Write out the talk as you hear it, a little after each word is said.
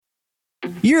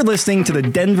You're listening to the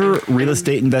Denver Real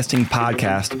Estate Investing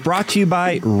Podcast, brought to you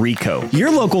by RECO, your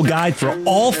local guide for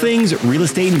all things real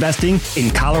estate investing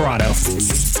in Colorado.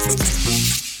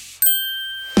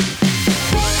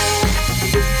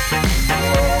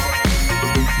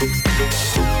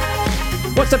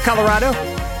 What's up, Colorado?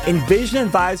 Envision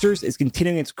Advisors is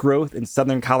continuing its growth in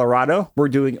Southern Colorado. We're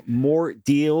doing more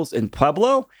deals in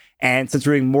Pueblo, and since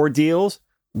we're doing more deals,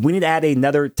 we need to add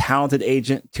another talented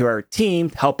agent to our team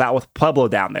to help out with Pueblo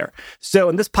down there. So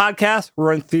in this podcast, we'll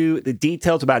run through the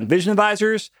details about Envision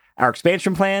Advisors, our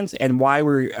expansion plans, and why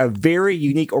we're a very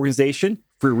unique organization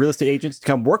for real estate agents to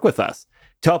come work with us.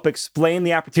 To help explain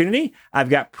the opportunity, I've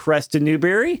got Preston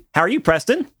Newberry. How are you,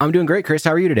 Preston? I'm doing great, Chris.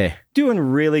 How are you today? Doing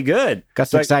really good. Got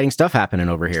some exciting stuff happening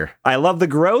over here. I love the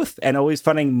growth and always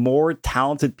finding more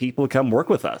talented people to come work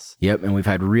with us. Yep, and we've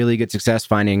had really good success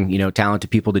finding, talented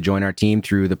people to join our team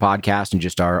through the podcast and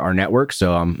just our network.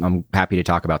 So I'm happy to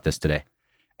talk about this today.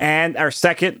 And our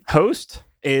second host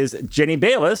is Jenny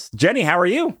Bayless. Jenny, how are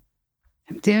you?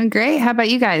 I'm doing great. How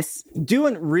about you guys?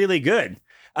 Doing really good.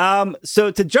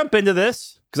 So to jump into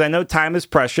this, because I know time is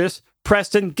precious,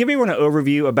 Preston, give everyone an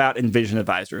overview about Envision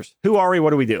Advisors. Who are we? What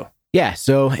do we do? Yeah,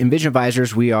 so Envision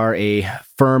Advisors, we are a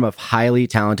firm of highly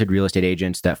talented real estate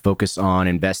agents that focus on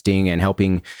investing and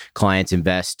helping clients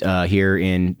invest here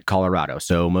in Colorado.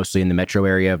 So mostly in the metro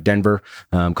area of Denver,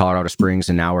 Colorado Springs,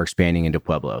 and now we're expanding into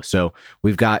Pueblo. So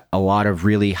we've got a lot of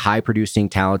really high producing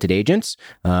talented agents,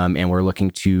 and we're looking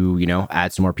to,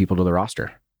 add some more people to the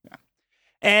roster. Yeah.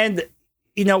 And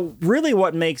really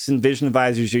what makes Envision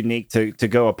Advisors unique to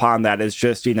go upon that is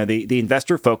just, the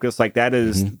investor focus. Like that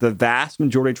is the vast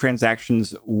majority of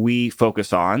transactions we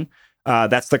focus on.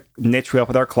 That's the niche we help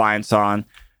with our clients on.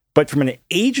 But from an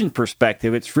agent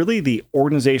perspective, it's really the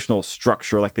organizational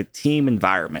structure, like the team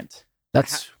environment.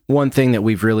 That's one thing that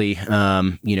we've really,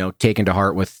 taken to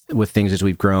heart with things as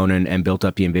we've grown and built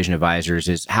up the Envision Advisors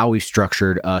is how we've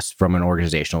structured us from an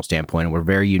organizational standpoint. And we're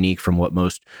very unique from what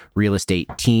most real estate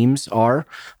teams are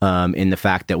in the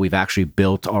fact that we've actually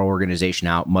built our organization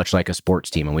out much like a sports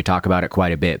team. And we talk about it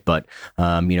quite a bit, but,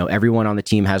 everyone on the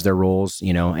team has their roles,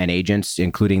 and agents,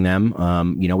 including them,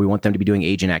 we want them to be doing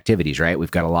agent activities, right?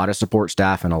 We've got a lot of support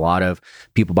staff and a lot of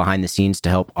people behind the scenes to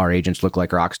help our agents look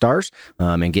like rock stars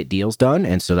and get deals done.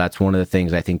 And so that's one of the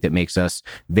things I think that makes us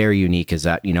very unique is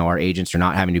that, our agents are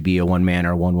not having to be a one-man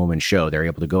or one-woman show. They're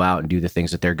able to go out and do the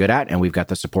things that they're good at. And we've got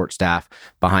the support staff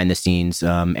behind the scenes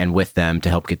and with them to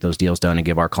help get those deals done and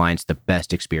give our clients the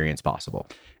best experience possible.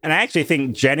 And I actually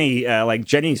think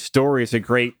Jenny's story is a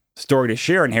great story to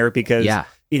share in here because,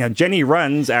 Jenny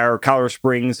runs our Colorado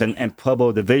Springs and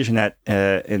Pueblo division at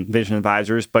Envision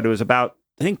Advisors, but it was about,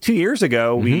 I think 2 years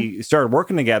ago, we started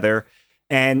working together.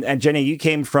 And Jenny, you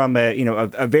came from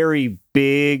a very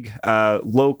big,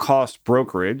 low cost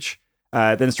brokerage,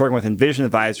 then starting with Envision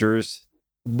Advisors.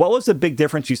 What was the big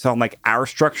difference you saw in like our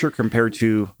structure compared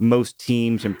to most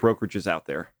teams and brokerages out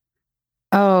there?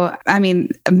 Oh, I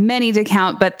mean, many to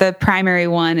count, but the primary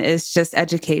one is just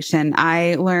education.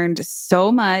 I learned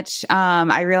so much.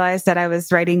 I realized that I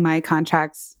was writing my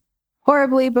contracts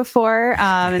horribly before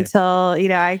until,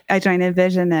 I joined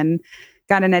Envision and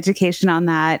got an education on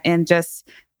that, and just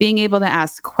being able to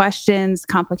ask questions,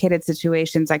 complicated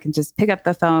situations. I can just pick up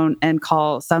the phone and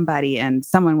call somebody and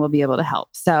someone will be able to help.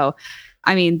 So,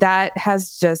 I mean, that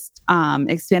has just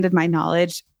expanded my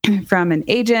knowledge from an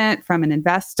agent, from an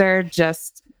investor,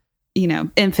 just,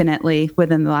 infinitely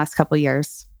within the last couple of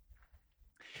years.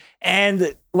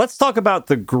 And let's talk about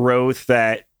the growth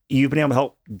that you've been able to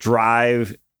help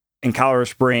drive in Colorado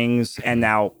Springs and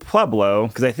now Pueblo,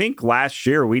 because I think last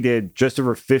year we did just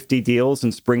over 50 deals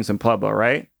in Springs and Pueblo,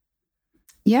 right?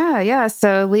 Yeah.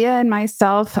 So Leah and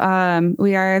myself,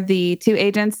 we are the two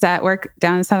agents that work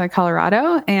down in Southern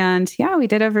Colorado. And we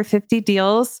did over 50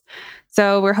 deals.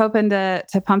 So we're hoping to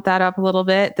pump that up a little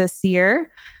bit this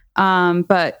year.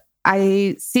 But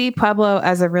I see Pueblo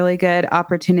as a really good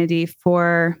opportunity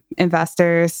for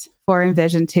investors, for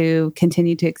Envision to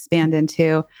continue to expand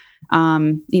into.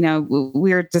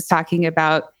 We were just talking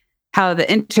about how the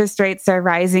interest rates are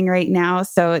rising right now.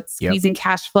 So it's squeezing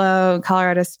cash flow in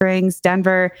Colorado Springs,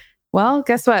 Denver. Well,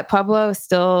 guess what? Pueblo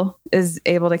still is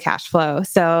able to cash flow.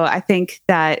 So I think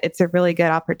that it's a really good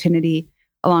opportunity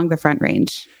along the Front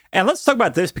Range. And let's talk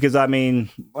about this because, I mean,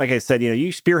 like I said,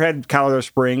 you spearhead Colorado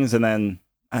Springs, and then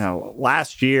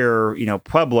last year,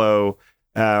 Pueblo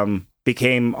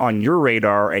became on your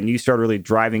radar and you started really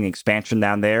driving expansion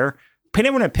down there. Paint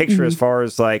everyone a picture as far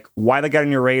as like why they got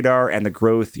on your radar and the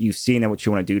growth you've seen and what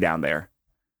you want to do down there.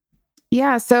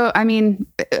 Yeah. So, I mean,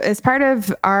 as part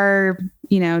of our,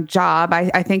 job,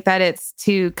 I think that it's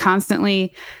to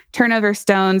constantly turn over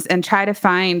stones and try to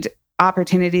find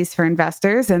opportunities for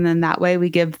investors. And then that way we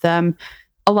give them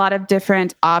a lot of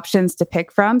different options to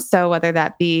pick from. So whether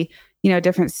that be,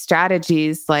 different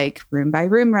strategies like room by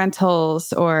room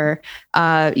rentals or,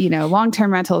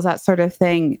 long-term rentals, that sort of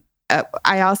thing.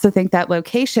 I also think that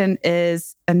location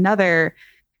is another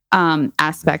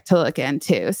aspect to look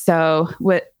into. So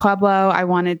with Pueblo, I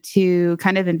wanted to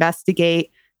kind of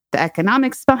investigate the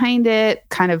economics behind it,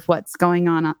 kind of what's going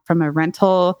on from a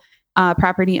rental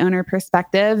property owner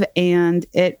perspective, and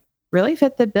it really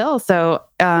fit the bill. So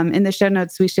in the show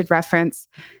notes, we should reference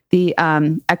the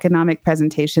economic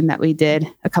presentation that we did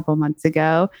a couple months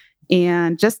ago.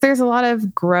 And just there's a lot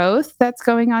of growth that's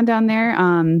going on down there.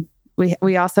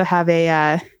 We also have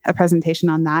a presentation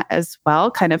on that as well,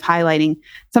 kind of highlighting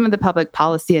some of the public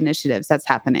policy initiatives that's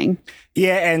happening.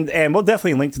 Yeah, and we'll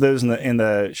definitely link to those in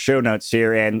the show notes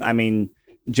here. And I mean,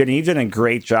 Jenny, you've done a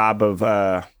great job of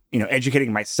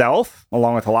educating myself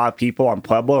along with a lot of people on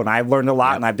Pueblo, and I've learned a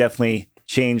lot, and I've definitely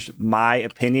changed my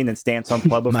opinion and stance on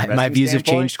Pueblo. My views have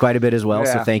changed quite a bit as well,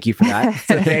 so thank you for that.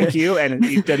 So thank you, and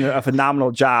you've done a phenomenal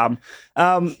job.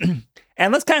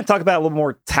 And let's kind of talk about a little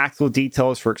more tactical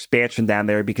details for expansion down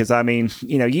there, because I mean,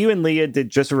 you and Leah did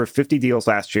just over 50 deals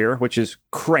last year, which is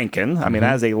cranking. I mean,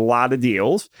 that is a lot of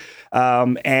deals.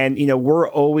 And we're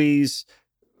always,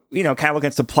 kind of looking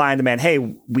at supply and demand. Hey,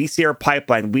 we see our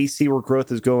pipeline. We see where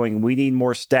growth is going. We need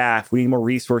more staff. We need more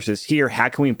resources here. How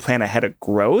can we plan ahead of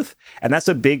growth? And that's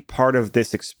a big part of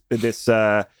this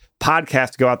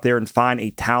podcast, to go out there and find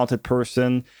a talented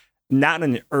person, not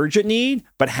an urgent need,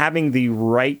 but having the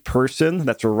right person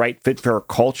that's a right fit for our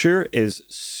culture is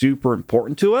super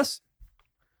important to us.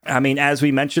 I mean, as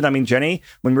we mentioned, Jenny,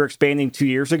 when we were expanding 2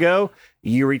 years ago,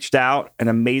 you reached out, an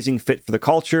amazing fit for the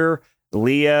culture.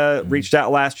 Leah reached out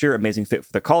last year, amazing fit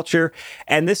for the culture.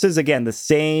 And this is, again, the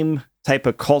same type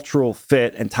of cultural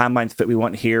fit and timeline fit we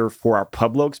want here for our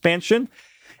Pueblo expansion.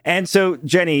 And so,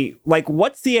 Jenny,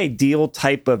 what's the ideal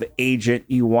type of agent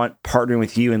you want partnering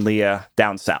with you and Leah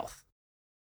down south?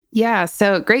 Yeah,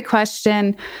 so great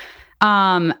question.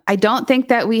 I don't think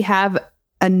that we have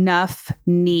enough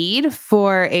need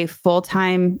for a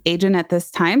full-time agent at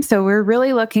this time. So we're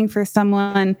really looking for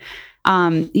someone,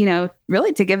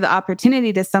 really to give the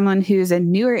opportunity to someone who's a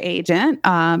newer agent,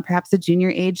 perhaps a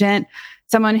junior agent,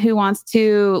 someone who wants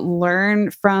to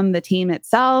learn from the team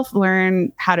itself,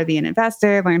 learn how to be an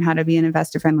investor, learn how to be an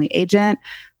investor-friendly agent,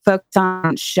 focus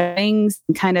on showings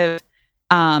and kind of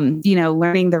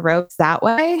learning the ropes that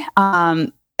way.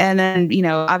 And then,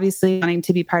 obviously wanting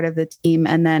to be part of the team.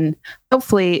 And then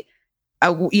hopefully,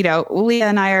 Leah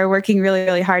and I are working really,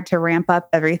 really hard to ramp up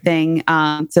everything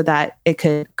so that it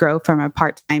could grow from a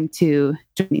part-time to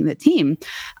joining the team.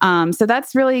 So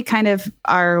that's really kind of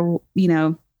our,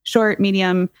 short,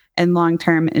 medium, and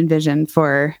long-term envision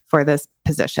for this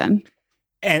position.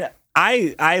 And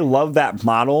I love that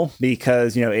model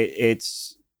because,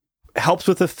 it's helps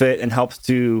with the fit and helps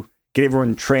to get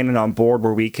everyone trained and on board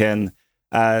where we can,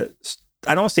 I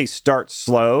don't want to say start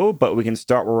slow, but we can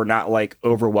start where we're not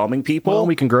overwhelming people. Well,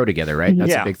 we can grow together, right?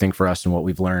 That's a big thing for us, and what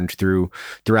we've learned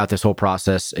throughout this whole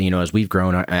process, as we've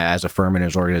grown as a firm and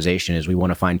as an organization, is we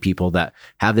want to find people that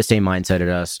have the same mindset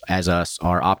as us,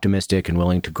 are optimistic and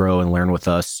willing to grow and learn with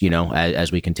us,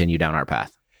 as we continue down our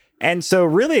path. And so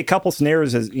really a couple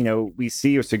scenarios, as we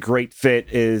see it's a great fit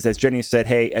is, as Jenny said,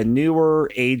 hey, a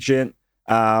newer agent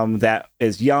that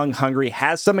is young, hungry,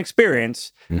 has some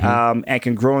experience, and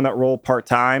can grow in that role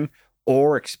part-time,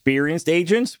 or experienced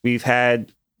agents. We've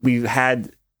had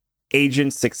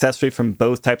agents successfully from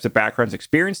both types of backgrounds,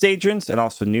 experienced agents and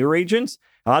also newer agents.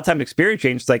 A lot of times experienced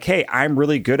agents hey, I'm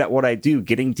really good at what I do,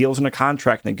 getting deals in a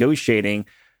contract, negotiating,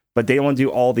 but they don't want to do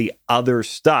all the other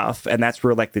stuff. And that's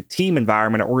where the team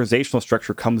environment or organizational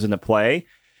structure comes into play.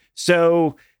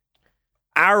 So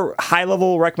our high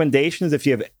level recommendation is, if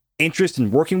you have interest in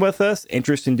working with us,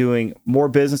 interest in doing more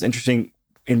business, interested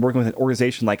in working with an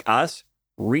organization like us,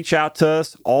 reach out to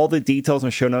us. All the details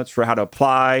and show notes for how to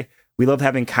apply. We love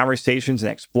having conversations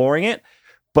and exploring it,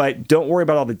 but don't worry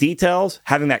about all the details.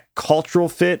 Having that cultural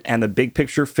fit and the big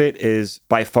picture fit is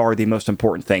by far the most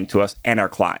important thing to us and our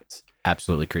clients.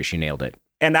 Absolutely, Chris, you nailed it.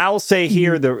 And I will say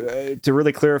here, to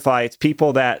really clarify, it's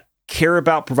people that care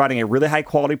about providing a really high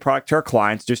quality product to our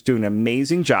clients, just do an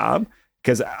amazing job.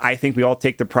 Because I think we all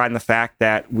take the pride in the fact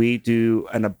that we do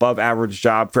an above average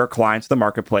job for our clients in the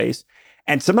marketplace,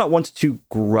 and someone that wants to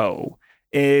grow.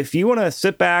 If you want to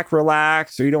sit back,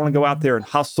 relax, or you don't want to go out there and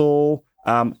hustle,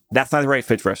 that's not the right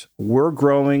fit for us. We're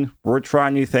growing, we're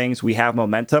trying new things, we have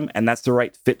momentum, and that's the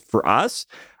right fit for us.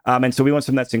 And so we want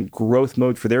something that's in growth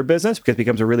mode for their business because it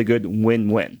becomes a really good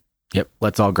win-win. Yep.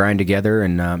 Let's all grind together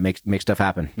and make stuff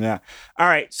happen. Yeah. All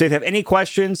right. So if you have any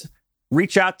questions,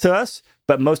 reach out to us.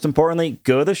 But most importantly,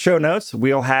 go to the show notes.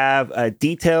 We'll have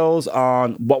details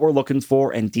on what we're looking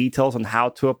for and details on how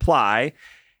to apply.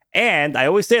 And I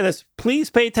always say this, please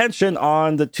pay attention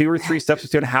on the 2 or 3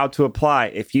 steps on how to apply.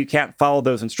 If you can't follow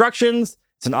those instructions,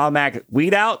 it's an automatic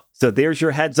weed out. So there's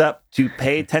your heads up to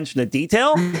pay attention to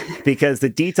detail because the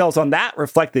details on that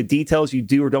reflect the details you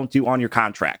do or don't do on your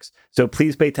contracts. So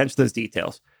please pay attention to those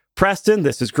details. Preston,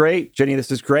 this is great. Jenny,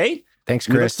 this is great. Thanks,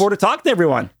 We look Chris. forward to talking to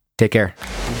everyone. Take care.